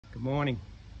Good morning.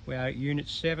 We are at Unit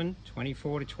 7,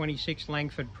 24 to 26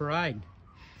 Langford Parade.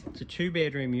 It's a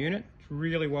 2-bedroom unit. It's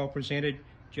really well presented,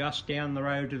 just down the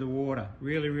road to the water.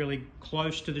 Really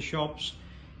close to the shops.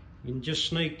 You can just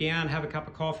sneak down, have a cup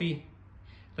of coffee.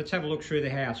 Let's have a look through the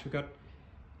house. We've got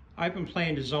open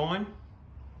plan design.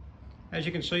 As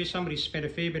you can see, somebody's spent a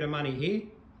fair bit of money here.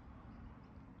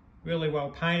 Really well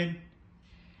painted.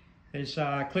 There's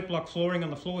clip lock flooring on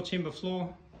the floor, timber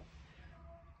floor.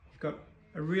 You've got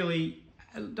a really,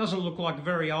 it doesn't look like a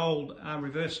very old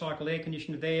reverse cycle air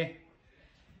conditioner there.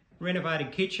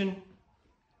 Renovated kitchen,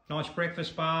 nice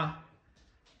breakfast bar,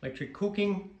 electric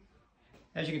cooking.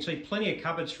 As you can see, plenty of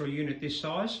cupboards for a unit this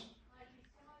size.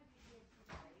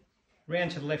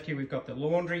 Round to the left here, we've got the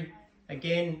laundry.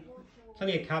 Again,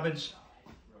 plenty of cupboards.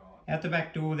 Out the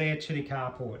back door there to the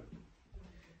carport.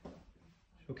 So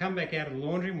we'll come back out of the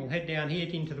laundry and we'll head down here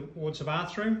towards the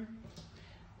bathroom.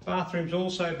 Bathroom's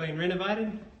also been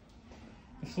renovated.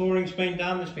 The flooring's been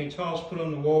done, there's been tiles put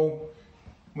on the wall.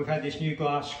 We've had this new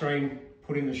glass screen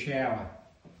put in the shower.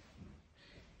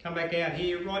 Come back out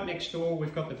here, right next door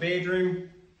we've got the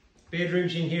bedroom.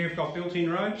 Bedrooms in here have got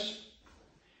built-in robes.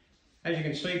 As you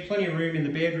can see, plenty of room in the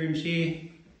bedrooms here.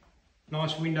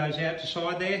 Nice windows out to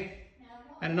side there.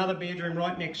 And another bedroom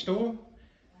right next door.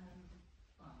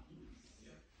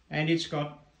 And it's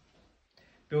got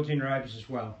built-in robes as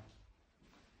well.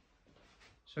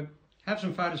 So have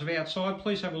some photos of outside.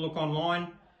 Please have a look online.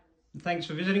 And thanks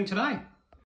for visiting today.